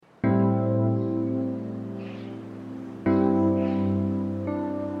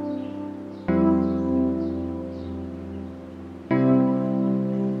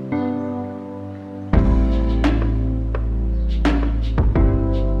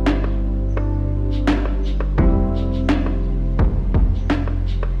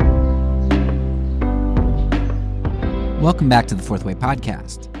Welcome back to the Fourth Way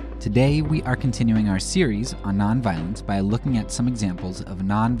Podcast. Today we are continuing our series on nonviolence by looking at some examples of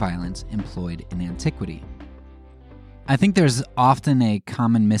nonviolence employed in Antiquity. I think there's often a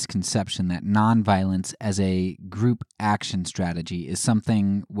common misconception that nonviolence as a group action strategy is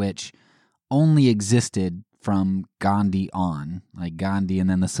something which only existed from Gandhi on, like Gandhi and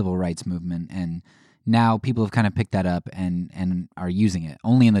then the Civil Rights Movement, and now people have kind of picked that up and are using it.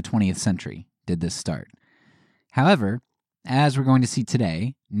 Only in the 20th century did this start. However, as we're going to see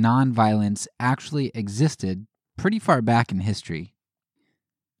today, nonviolence actually existed pretty far back in history.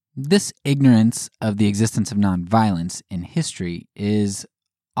 This ignorance of the existence of nonviolence in history is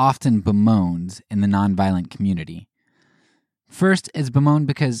often bemoaned in the nonviolent community. First, it's bemoaned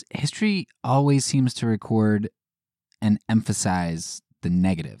because history always seems to record and emphasize the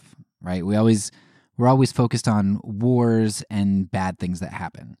negative, right? We're always focused on wars and bad things that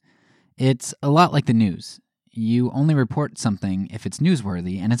happen. It's a lot like the news. You only report something if it's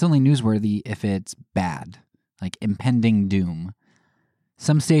newsworthy, and it's only newsworthy if it's bad, like impending doom.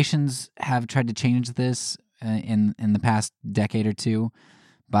 Some stations have tried to change this in the past decade or two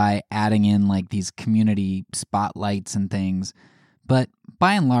by adding in like these community spotlights and things. But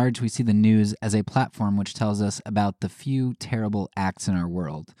by and large, we see the news as a platform which tells us about the few terrible acts in our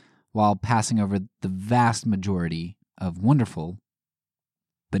world, while passing over the vast majority of wonderful,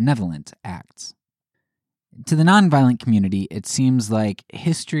 benevolent acts. To the nonviolent community, it seems like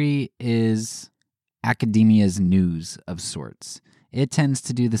history is academia's news of sorts. It tends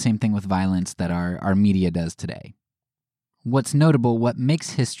to do the same thing with violence that our media does today. What's notable, what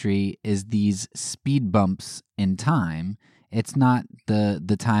makes history is these speed bumps in time. It's not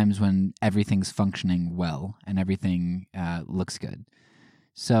the times when everything's functioning well and everything looks good.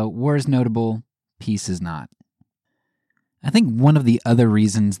 So war is notable, peace is not. I think one of the other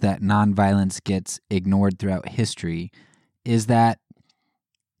reasons that nonviolence gets ignored throughout history is that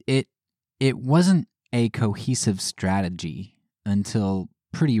it wasn't a cohesive strategy until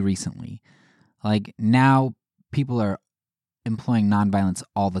pretty recently. Like now people are employing nonviolence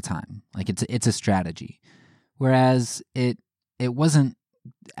all the time. Like it's a strategy. Whereas it wasn't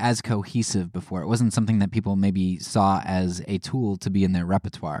as cohesive before. It wasn't something that people maybe saw as a tool to be in their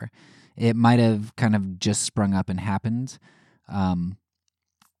repertoire. It might have kind of just sprung up and happened.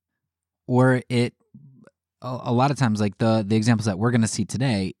 Or it, a lot of times, like the examples that we're going to see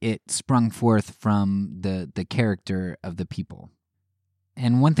today, it sprung forth from the character of the people.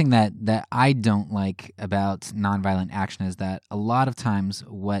 And one thing that I don't like about nonviolent action is that a lot of times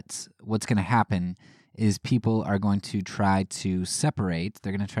what's going to happen is people are going to try to separate,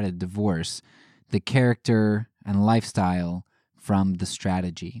 they're going to try to divorce the character and lifestyle from the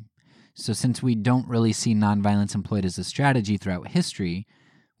strategy. So since we don't really see nonviolence employed as a strategy throughout history,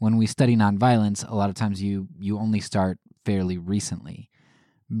 when we study nonviolence, a lot of times you only start fairly recently.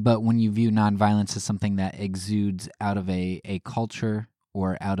 But when you view nonviolence as something that exudes out of a culture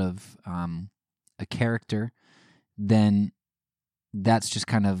or out of a character, then that's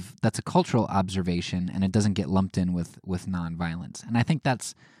a cultural observation, and it doesn't get lumped in with nonviolence. And I think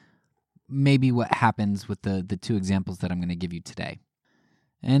that's maybe what happens with the two examples that I'm going to give you today.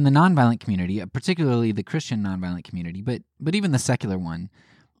 In the nonviolent community, particularly the Christian nonviolent community, but even the secular one,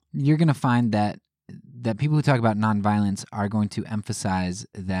 you're going to find that people who talk about nonviolence are going to emphasize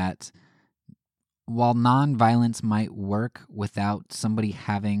that while nonviolence might work without somebody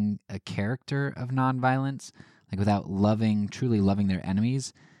having a character of nonviolence, like without truly loving their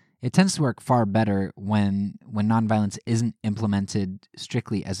enemies, it tends to work far better when nonviolence isn't implemented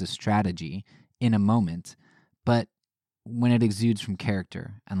strictly as a strategy in a moment, but when it exudes from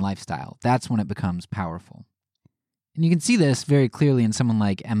character and lifestyle. That's when it becomes powerful. And you can see this very clearly in someone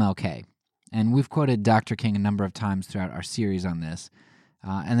like MLK. And we've quoted Dr. King a number of times throughout our series on this.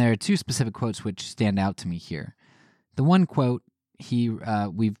 And there are two specific quotes which stand out to me here. The one quote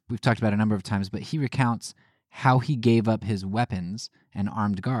we've talked about a number of times, but he recounts how he gave up his weapons and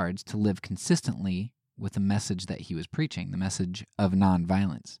armed guards to live consistently with the message that he was preaching, the message of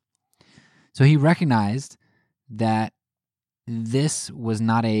nonviolence. So he recognized that this was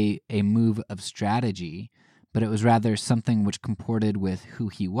not a move of strategy, but it was rather something which comported with who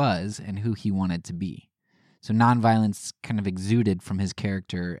he was and who he wanted to be. So nonviolence kind of exuded from his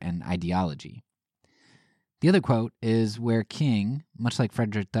character and ideology. The other quote is where King, much like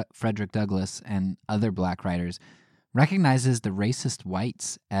Frederick Douglass and other black writers, recognizes the racist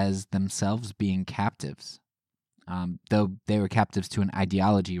whites as themselves being captives, though they were captives to an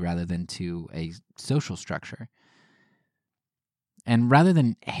ideology rather than to a social structure. And rather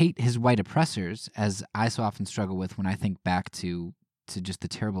than hate his white oppressors, as I so often struggle with when I think back to just the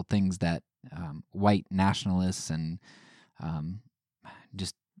terrible things that white nationalists and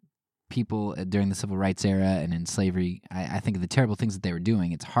just people during the civil rights era and in slavery. I think of the terrible things that they were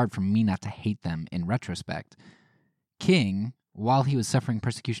doing. It's hard for me not to hate them in retrospect. King, while he was suffering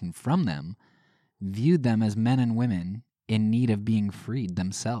persecution from them, viewed them as men and women in need of being freed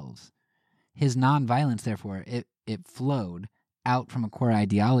themselves. His nonviolence, therefore, it flowed out from a core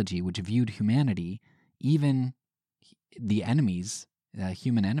ideology which viewed humanity, even the enemies,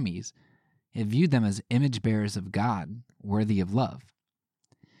 human enemies, it viewed them as image bearers of God, worthy of love.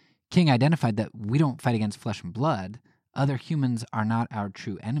 King identified that we don't fight against flesh and blood. Other humans are not our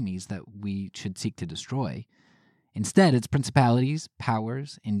true enemies that we should seek to destroy. Instead, it's principalities,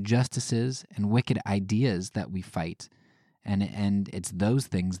 powers, injustices, and wicked ideas that we fight. And it's those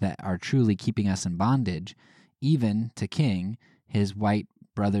things that are truly keeping us in bondage, even to King, his white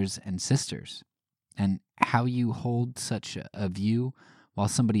brothers and sisters. And how you hold such a view while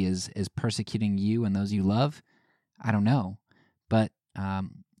somebody is persecuting you and those you love, I don't know. But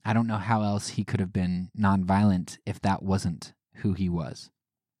I don't know how else he could have been nonviolent if that wasn't who he was.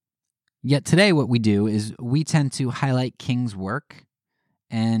 Yet today what we do is we tend to highlight King's work,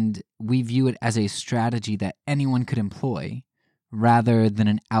 and we view it as a strategy that anyone could employ rather than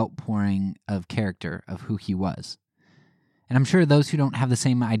an outpouring of character of who he was. And I'm sure those who don't have the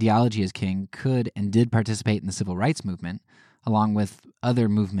same ideology as King could and did participate in the civil rights movement, along with other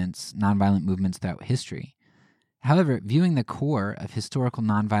movements, nonviolent movements throughout history. However, viewing the core of historical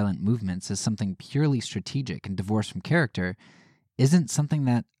nonviolent movements as something purely strategic and divorced from character isn't something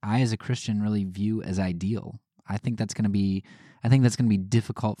that I, as a Christian, really view as ideal. I think that's going to be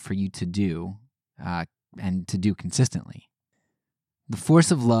difficult for you to do, and to do consistently. The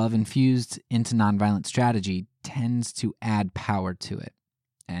force of love infused into nonviolent strategy tends to add power to it,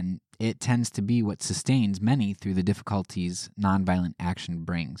 and it tends to be what sustains many through the difficulties nonviolent action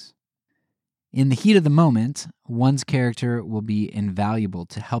brings. In the heat of the moment, one's character will be invaluable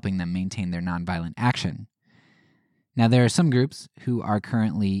to helping them maintain their nonviolent action. Now, there are some groups who are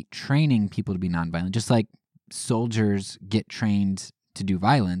currently training people to be nonviolent, just like soldiers get trained to do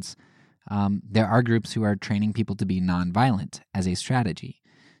violence. There are groups who are training people to be nonviolent as a strategy.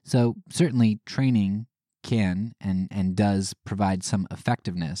 So certainly training can and does provide some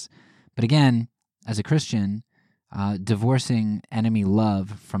effectiveness. But again, as a Christian, divorcing enemy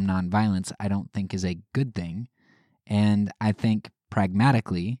love from nonviolence I don't think is a good thing. And I think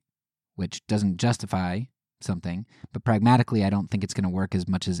pragmatically, which doesn't justify something, but pragmatically I don't think it's going to work as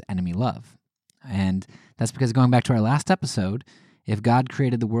much as enemy love. And that's because, going back to our last episode, if God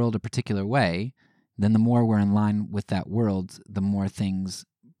created the world a particular way, then the more we're in line with that world, the more things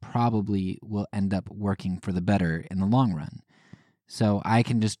probably will end up working for the better in the long run. So I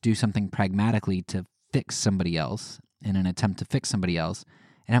can just do something pragmatically to fix somebody else in an attempt to fix somebody else,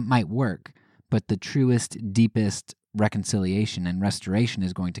 and it might work, but the truest, deepest reconciliation and restoration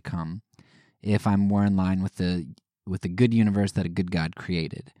is going to come if I'm more in line with the good universe that a good God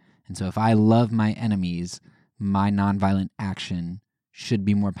created. And so if I love my enemies, my nonviolent action should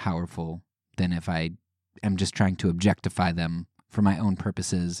be more powerful than if I am just trying to objectify them for my own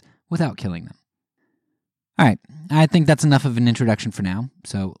purposes without killing them. All right, I think that's enough of an introduction for now,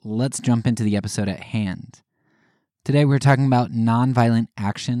 so let's jump into the episode at hand. Today we're talking about nonviolent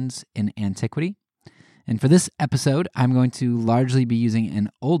actions in Antiquity. And for this episode, I'm going to largely be using an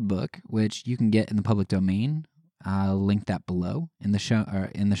old book, which you can get in the public domain. I'll link that below in the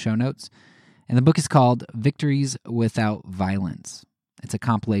show notes. And the book is called Victories Without Violence. It's a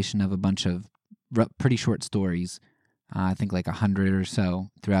compilation of a bunch of pretty short stories, I think like 100 or so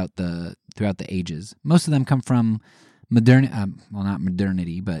throughout the ages. Most of them come from not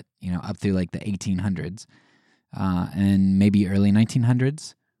modernity, but up through like the 1800s and maybe early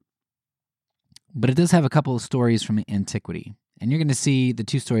 1900s. But it does have a couple of stories from Antiquity. And you're going to see the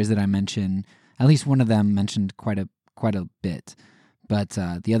two stories that I mentioned, at least one of them mentioned quite a bit, but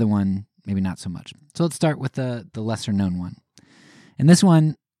the other one, maybe not so much. So let's start with the lesser-known one. And this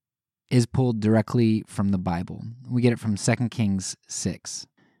one is pulled directly from the Bible. We get it from 2 Kings 6.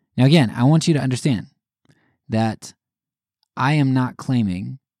 Now again, I want you to understand that I am not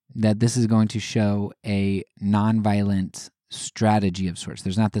claiming that this is going to show a nonviolent strategy of sorts.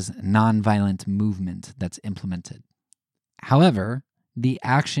 There's not this nonviolent movement that's implemented. However, the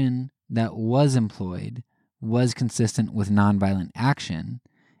action that was employed was consistent with nonviolent action,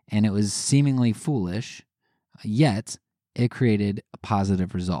 and it was seemingly foolish, yet it created a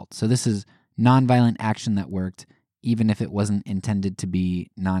positive result. So this is nonviolent action that worked, even if it wasn't intended to be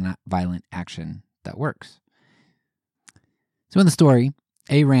nonviolent action that works. So in the story,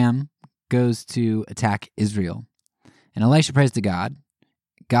 Aram goes to attack Israel, and Elisha prays to God.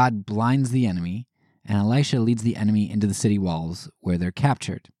 God blinds the enemy, and Elisha leads the enemy into the city walls where they're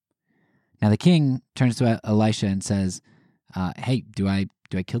captured. Now the king turns to Elisha and says, "Hey, do I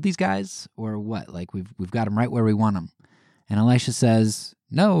kill these guys or what? Like we've got them right where we want them." And Elisha says,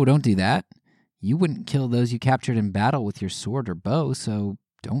 "No, don't do that. You wouldn't kill those you captured in battle with your sword or bow, so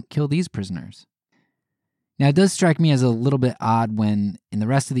don't kill these prisoners." Now, it does strike me as a little bit odd when in the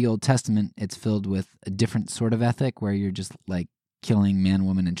rest of the Old Testament, it's filled with a different sort of ethic where you're just like killing man,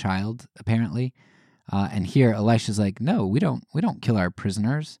 woman, and child, apparently. And here, Elisha's like, "No, we don't kill our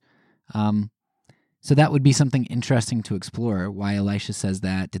prisoners." So that would be something interesting to explore. Why Elisha says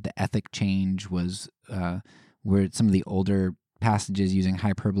that? Did the ethic change? Were some of the older passages using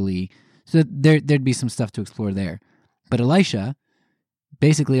hyperbole? So there'd be some stuff to explore there. But Elisha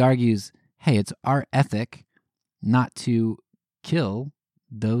basically argues, hey, it's our ethic not to kill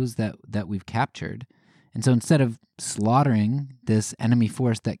those that we've captured. And so instead of slaughtering this enemy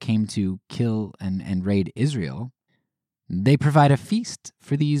force that came to kill and raid Israel, they provide a feast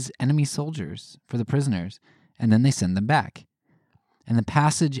for these enemy soldiers, for the prisoners, and then they send them back. And the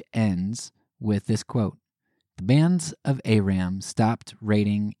passage ends with this quote, "The bands of Aram stopped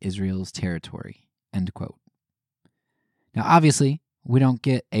raiding Israel's territory," end quote. Now, obviously, we don't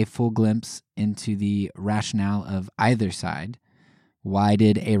get a full glimpse into the rationale of either side. Why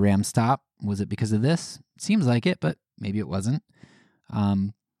did Aram stop? Was it because of this? It seems like it, but maybe it wasn't.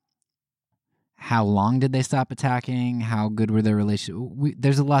 How long did they stop attacking? How good were their relationships?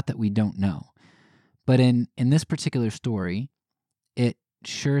 There's a lot that we don't know. But in this particular story, it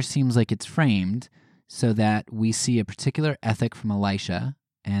sure seems like it's framed so that we see a particular ethic from Elisha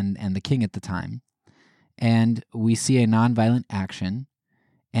and the king at the time, and we see a nonviolent action,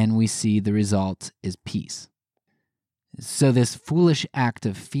 and we see the result is peace. So this foolish act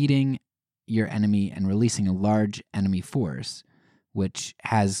of feeding your enemy and releasing a large enemy force, which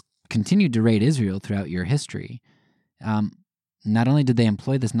has continued to raid Israel throughout your history, not only did they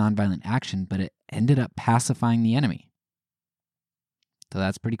employ this nonviolent action, but it ended up pacifying the enemy. So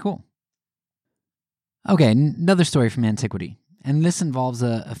that's pretty cool. Okay, another story from Antiquity. And this involves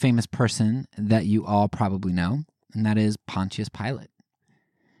a famous person that you all probably know, and that is Pontius Pilate.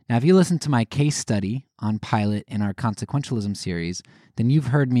 Now, if you listen to my case study on Pilate in our Consequentialism series, then you've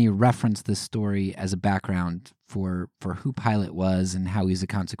heard me reference this story as a background for who Pilate was and how he's a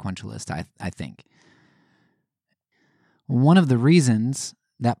consequentialist, I think. One of the reasons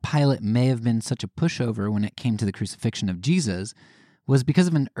that Pilate may have been such a pushover when it came to the crucifixion of Jesus was because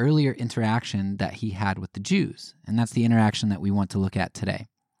of an earlier interaction that he had with the Jews, and that's the interaction that we want to look at today.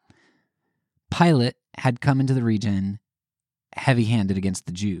 Pilate had come into the region heavy-handed against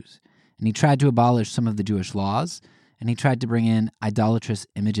the Jews, and he tried to abolish some of the Jewish laws, and he tried to bring in idolatrous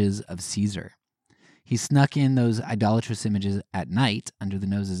images of Caesar. He snuck in those idolatrous images at night under the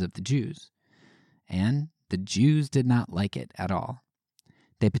noses of the Jews, and the Jews did not like it at all.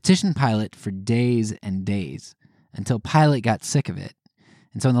 They petitioned Pilate for days and days, until Pilate got sick of it.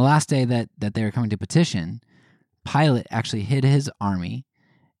 And so on the last day that they were coming to petition, Pilate actually hid his army.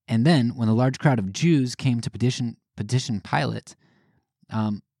 And then when the large crowd of Jews came to petition Pilate,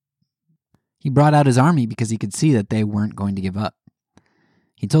 he brought out his army because he could see that they weren't going to give up.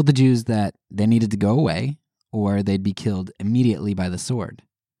 He told the Jews that they needed to go away or they'd be killed immediately by the sword.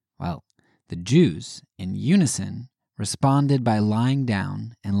 Well, the Jews, in unison, responded by lying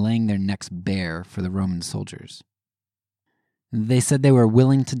down and laying their necks bare for the Roman soldiers. They said they were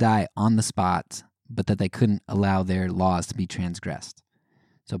willing to die on the spot, but that they couldn't allow their laws to be transgressed.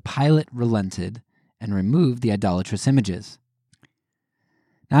 So Pilate relented and removed the idolatrous images.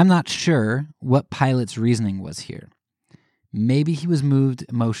 Now, I'm not sure what Pilate's reasoning was here. Maybe he was moved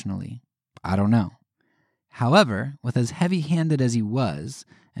emotionally. I don't know. However, with as heavy-handed as he was,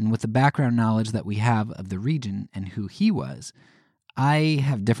 and with the background knowledge that we have of the region and who he was, I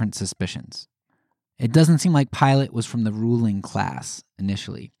have different suspicions. It doesn't seem like Pilate was from the ruling class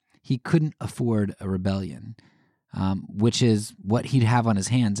initially. He couldn't afford a rebellion, which is what he'd have on his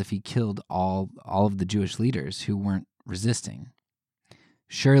hands if he killed all of the Jewish leaders who weren't resisting.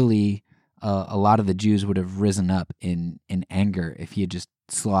 Surely a lot of the Jews would have risen up in anger if he had just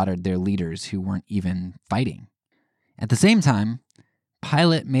slaughtered their leaders who weren't even fighting. At the same time,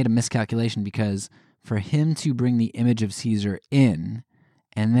 Pilate made a miscalculation because for him to bring the image of Caesar in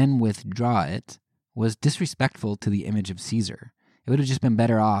and then withdraw it was disrespectful to the image of Caesar. It would have just been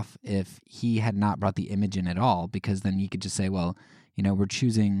better off if he had not brought the image in at all, because then he could just say, well, we're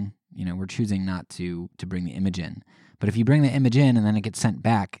choosing not to bring the image in. But if you bring the image in and then it gets sent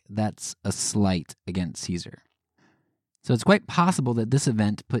back, that's a slight against Caesar. So it's quite possible that this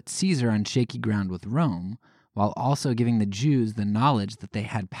event put Caesar on shaky ground with Rome, while also giving the Jews the knowledge that they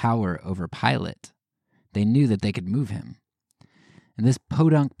had power over Pilate. they knew that they could move him. And this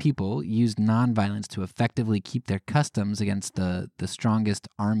podunk people used nonviolence to effectively keep their customs against the strongest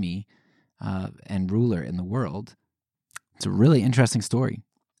army and ruler in the world. It's a really interesting story,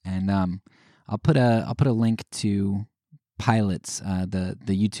 and I'll put a link to Pilate's the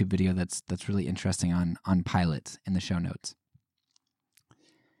YouTube video that's really interesting on Pilate in the show notes.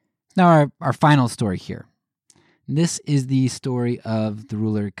 Now our final story here. This is the story of the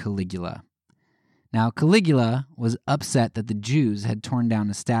ruler Caligula. Now Caligula was upset that the Jews had torn down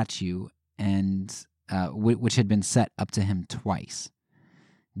a statue and which had been set up to him twice.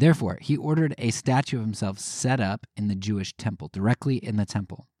 Therefore, he ordered a statue of himself set up in the Jewish temple, directly in the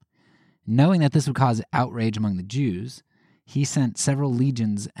temple. Knowing that this would cause outrage among the Jews, he sent several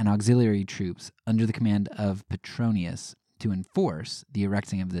legions and auxiliary troops under the command of Petronius to enforce the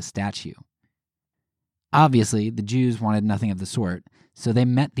erecting of this statue. Obviously, the Jews wanted nothing of the sort, so they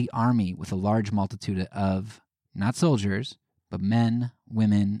met the army with a large multitude of, not soldiers, but men,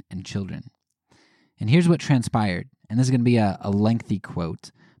 women, and children. And here's what transpired, and this is going to be a lengthy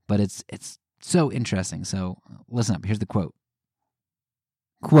quote, but it's so interesting, so listen up. Here's the quote.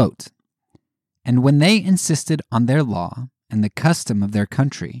 Quote, "And when they insisted on their law and the custom of their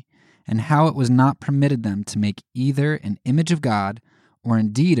country, and how it was not permitted them to make either an image of God or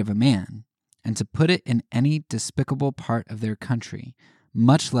indeed of a man, and to put it in any despicable part of their country,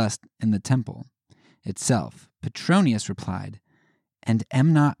 much less in the temple itself, Petronius replied, 'And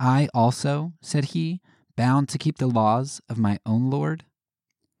am not I also,' said he, 'bound to keep the laws of my own Lord?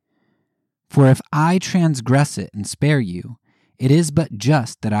 For if I transgress it and spare you, it is but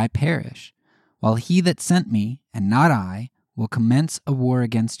just that I perish, while he that sent me, and not I, will commence a war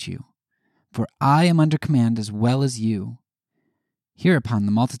against you. For I am under command as well as you.' Hereupon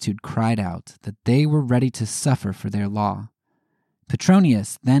the multitude cried out that they were ready to suffer for their law.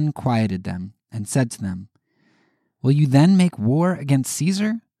 Petronius then quieted them and said to them, 'Will you then make war against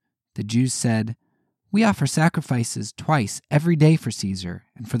Caesar?' The Jews said, 'We offer sacrifices twice every day for Caesar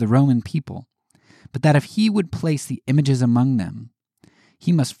and for the Roman people, but that if he would place the images among them,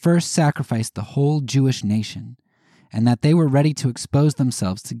 he must first sacrifice the whole Jewish nation, and that they were ready to expose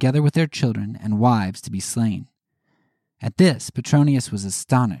themselves together with their children and wives to be slain.' At this, Petronius was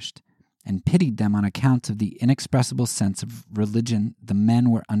astonished and pitied them on account of the inexpressible sense of religion the men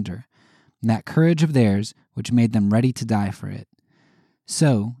were under, and that courage of theirs which made them ready to die for it.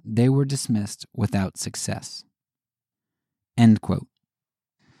 So they were dismissed without success." End quote.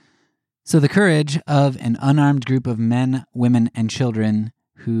 So the courage of an unarmed group of men, women, and children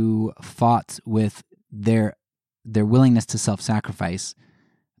who fought with their willingness to self-sacrifice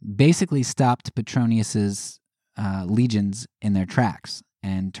basically stopped Petronius's legions in their tracks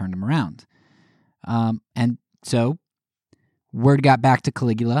and turned them around. And so word got back to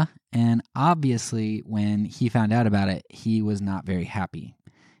Caligula, and obviously when he found out about it, he was not very happy.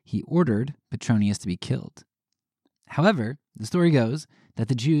 He ordered Petronius to be killed. However, the story goes that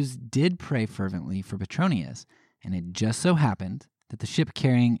the Jews did pray fervently for Petronius, and it just so happened that the ship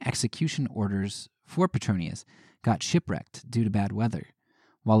carrying execution orders for Petronius got shipwrecked due to bad weather,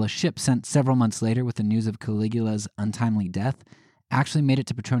 while a ship sent several months later with the news of Caligula's untimely death actually made it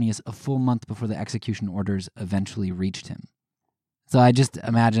to Petronius a full month before the execution orders eventually reached him. So I just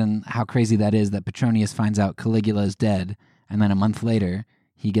imagine how crazy that is that Petronius finds out Caligula is dead, and then a month later,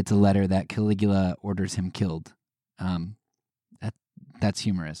 he gets a letter that Caligula orders him killed. That's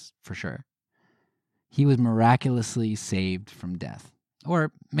humorous, for sure. He was miraculously saved from death.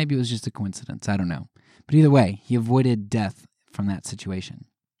 Or maybe it was just a coincidence, I don't know. But either way, he avoided death from that situation.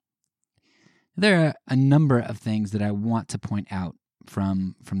 There are a number of things that I want to point out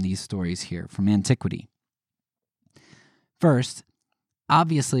from these stories here, from Antiquity. First,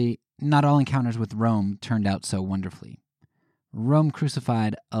 obviously, not all encounters with Rome turned out so wonderfully. Rome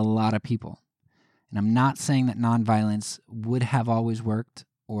crucified a lot of people. And I'm not saying that nonviolence would have always worked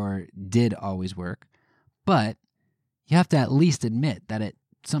or did always work, but you have to at least admit that it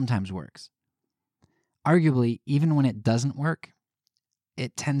sometimes works. Arguably, even when it doesn't work,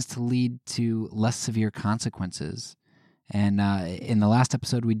 it tends to lead to less severe consequences. And in the last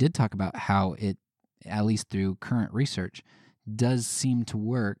episode, we did talk about how it, at least through current research, does seem to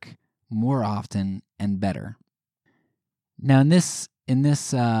work more often and better. Now, in this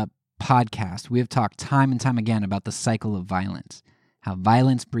podcast, we have talked time and time again about the cycle of violence, how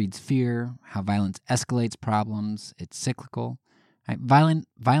violence breeds fear, how violence escalates problems, it's cyclical. Right?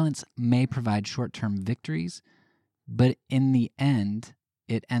 Violence may provide short-term victories, but in the end,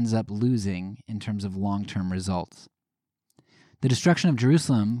 it ends up losing in terms of long-term results. The destruction of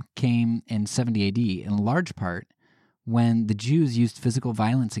Jerusalem came in 70 AD in large part when the Jews used physical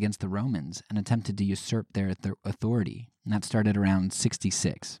violence against the Romans and attempted to usurp their authority, and that started around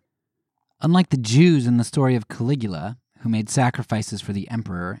 66. Unlike the Jews in the story of Caligula, who made sacrifices for the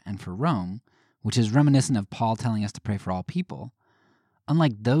emperor and for Rome, which is reminiscent of Paul telling us to pray for all people,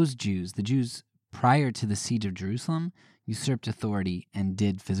 unlike those Jews, the Jews prior to the siege of Jerusalem usurped authority and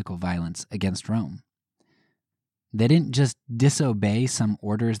did physical violence against Rome. They didn't just disobey some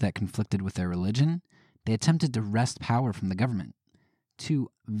orders that conflicted with their religion, they attempted to wrest power from the government. Two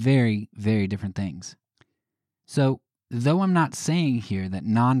very, very different things. So, though I'm not saying here that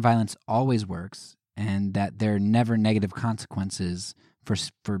nonviolence always works and that there are never negative consequences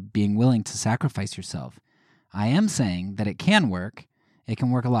for being willing to sacrifice yourself, I am saying that it can work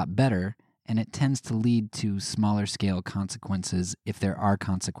a lot better, and it tends to lead to smaller scale consequences if there are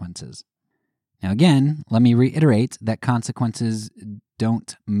consequences. Now again, let me reiterate that consequences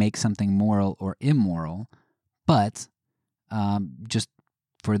don't make something moral or immoral, but just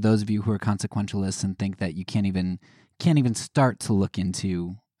for those of you who are consequentialists and think that you can't even start to look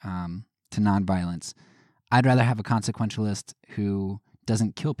into to nonviolence, I'd rather have a consequentialist who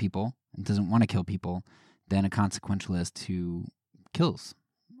doesn't kill people and doesn't want to kill people than a consequentialist who kills,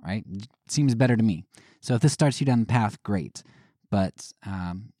 right? It seems better to me. So if this starts you down the path, great. But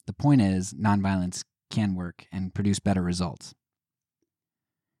the point is, nonviolence can work and produce better results.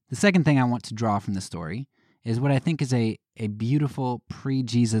 The second thing I want to draw from the story is what I think is a beautiful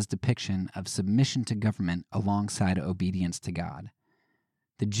pre-Jesus depiction of submission to government alongside obedience to God.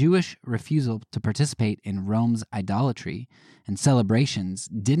 The Jewish refusal to participate in Rome's idolatry and celebrations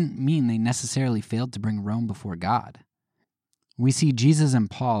didn't mean they necessarily failed to bring Rome before God. We see Jesus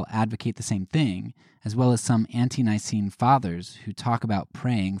and Paul advocate the same thing, as well as some ante-Nicene fathers who talk about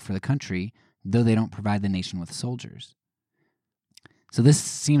praying for the country, though they don't provide the nation with soldiers. So this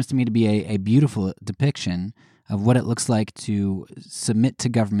seems to me to be a beautiful depiction of what it looks like to submit to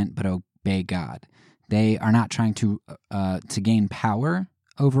government but obey God. They are not trying to gain power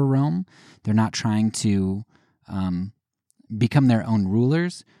over Rome. They're not trying to become their own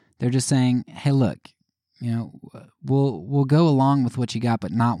rulers. They're just saying, "Hey, look, we'll go along with what you got,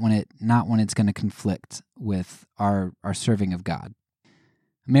 but not when it's going to conflict with our serving of God."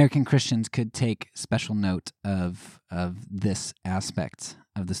 American Christians could take special note of this aspect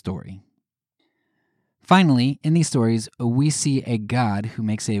of the story. Finally, in these stories, we see a God who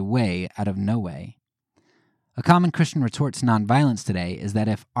makes a way out of no way. A common Christian retort to nonviolence today is that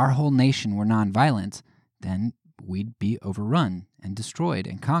if our whole nation were nonviolent, then we'd be overrun and destroyed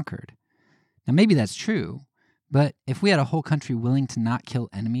and conquered. Now, maybe that's true, but if we had a whole country willing to not kill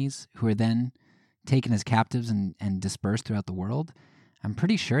enemies who are then taken as captives and dispersed throughout the world, I'm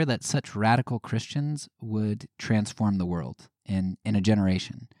pretty sure that such radical Christians would transform the world in a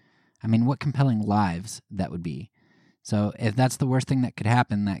generation. I mean, what compelling lives that would be. So if that's the worst thing that could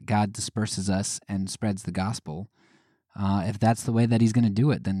happen, that God disperses us and spreads the gospel, if that's the way that he's going to do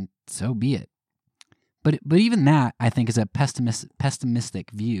it, then so be it. But even that, I think, is a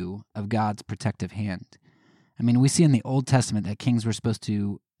pessimistic view of God's protective hand. I mean, we see in the Old Testament that kings were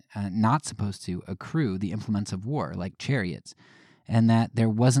not supposed to accrue the implements of war, like chariots, and that there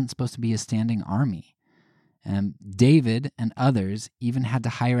wasn't supposed to be a standing army. David and others even had to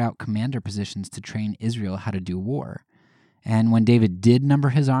hire out commander positions to train Israel how to do war. And when David did number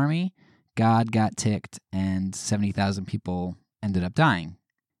his army, God got ticked and 70,000 people ended up dying.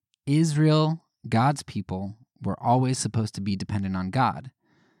 Israel, God's people, were always supposed to be dependent on God.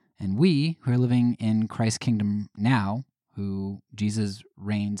 And we, who are living in Christ's kingdom now, who Jesus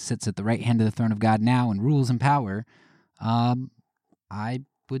reigns, sits at the right hand of the throne of God now and rules in power, I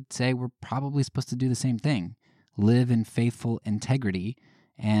would say we're probably supposed to do the same thing. Live in faithful integrity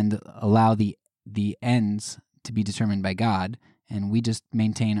and allow the ends to be determined by God, and we just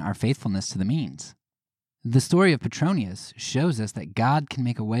maintain our faithfulness to the means. The story of Petronius shows us that God can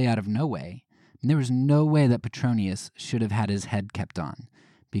make a way out of no way. And there was no way that Petronius should have had his head kept on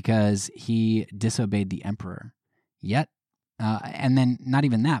because he disobeyed the emperor. Yet, and then not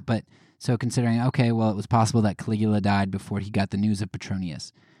even that, but so considering, okay, well, it was possible that Caligula died before he got the news of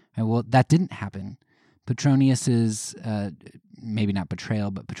Petronius. And well, that didn't happen. Petronius's, maybe not betrayal,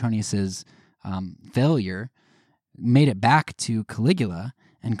 but Petronius's failure made it back to Caligula,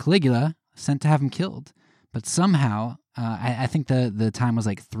 and Caligula sent to have him killed. But somehow, I think the time was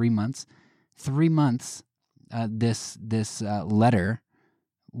like 3 months. 3 months, this letter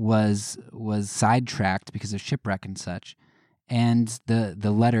was sidetracked because of shipwreck and such. And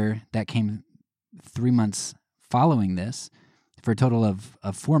the letter that came 3 months following this, for a total of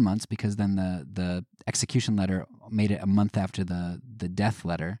 4 months, because then the execution letter made it a month after the death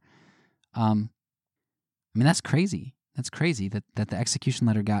letter. I mean, that's crazy. That's crazy that the execution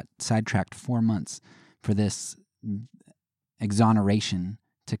letter got sidetracked 4 months for this exoneration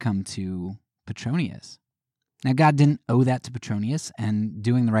to come to Petronius. Now, God didn't owe that to Petronius, and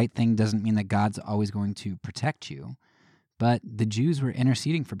doing the right thing doesn't mean that God's always going to protect you. But the Jews were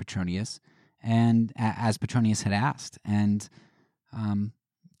interceding for Petronius, and as Petronius had asked, and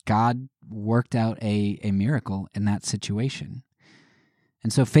God worked out a miracle in that situation.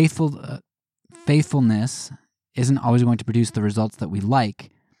 And so faithfulness isn't always going to produce the results that we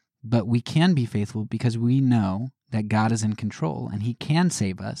like, but we can be faithful because we know that God is in control and he can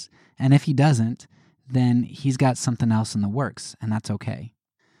save us. And if he doesn't, then he's got something else in the works, and that's okay.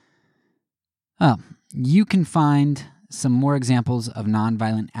 You can find some more examples of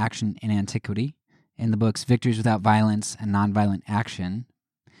nonviolent action in Antiquity in the books Victories Without Violence and Nonviolent Action.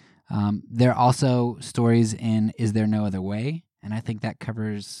 There are also stories in Is There No Other Way? And I think that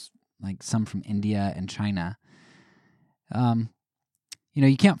covers like some from India and China.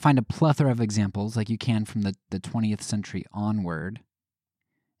 You can't find a plethora of examples like you can from the 20th century onward.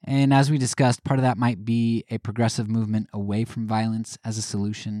 And as we discussed, part of that might be a progressive movement away from violence as a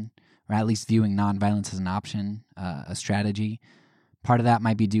solution, or at least viewing nonviolence as an option, a strategy. Part of that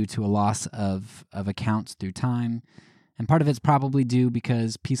might be due to a loss of accounts through time. And part of it's probably due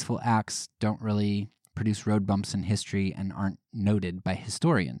because peaceful acts don't really produce road bumps in history and aren't noted by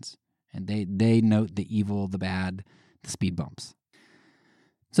historians. And they note the evil, the bad, the speed bumps.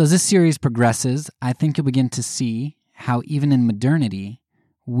 So as this series progresses, I think you'll begin to see how even in modernity,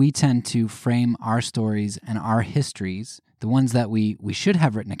 we tend to frame our stories and our histories, the ones that we should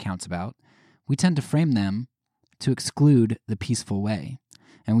have written accounts about, we tend to frame them to exclude the peaceful way.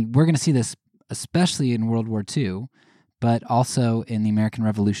 And we're going to see this especially in World War II, but also in the American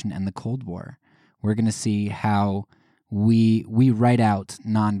Revolution and the Cold War. We're going to see how we write out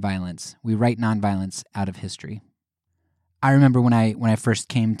nonviolence. We write nonviolence out of history. I remember when I first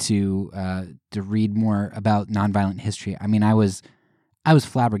came to read more about nonviolent history. I mean, I was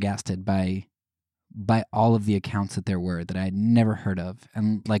flabbergasted by all of the accounts that there were that I had never heard of,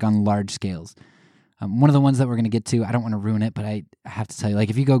 and like on large scales. One of the ones that we're going to get to, I don't want to ruin it, but I have to tell you, like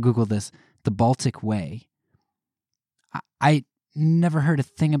if you go Google this, the Baltic Way, I never heard a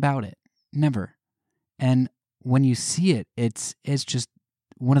thing about it, never. And when you see it, it's just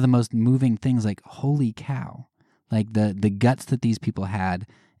one of the most moving things. Like holy cow, like the guts that these people had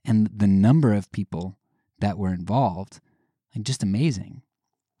and the number of people that were involved. Like just amazing.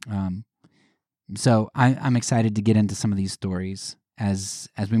 So I'm excited to get into some of these stories as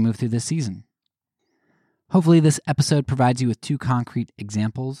we move through this season. Hopefully this episode provides you with 2 concrete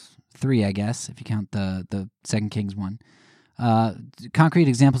examples, 3 I guess, if you count the 2 Kings one, concrete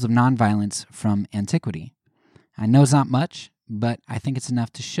examples of nonviolence from Antiquity. I know it's not much, but I think it's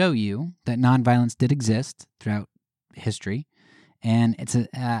enough to show you that nonviolence did exist throughout history, and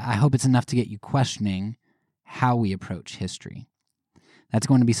I hope it's enough to get you questioning how we approach history. That's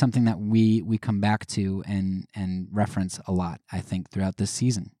going to be something that we come back to and reference a lot, I think, throughout this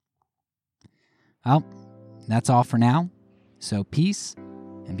season. Well, that's all for now. So peace,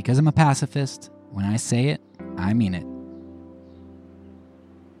 and because I'm a pacifist, when I say it, I mean it.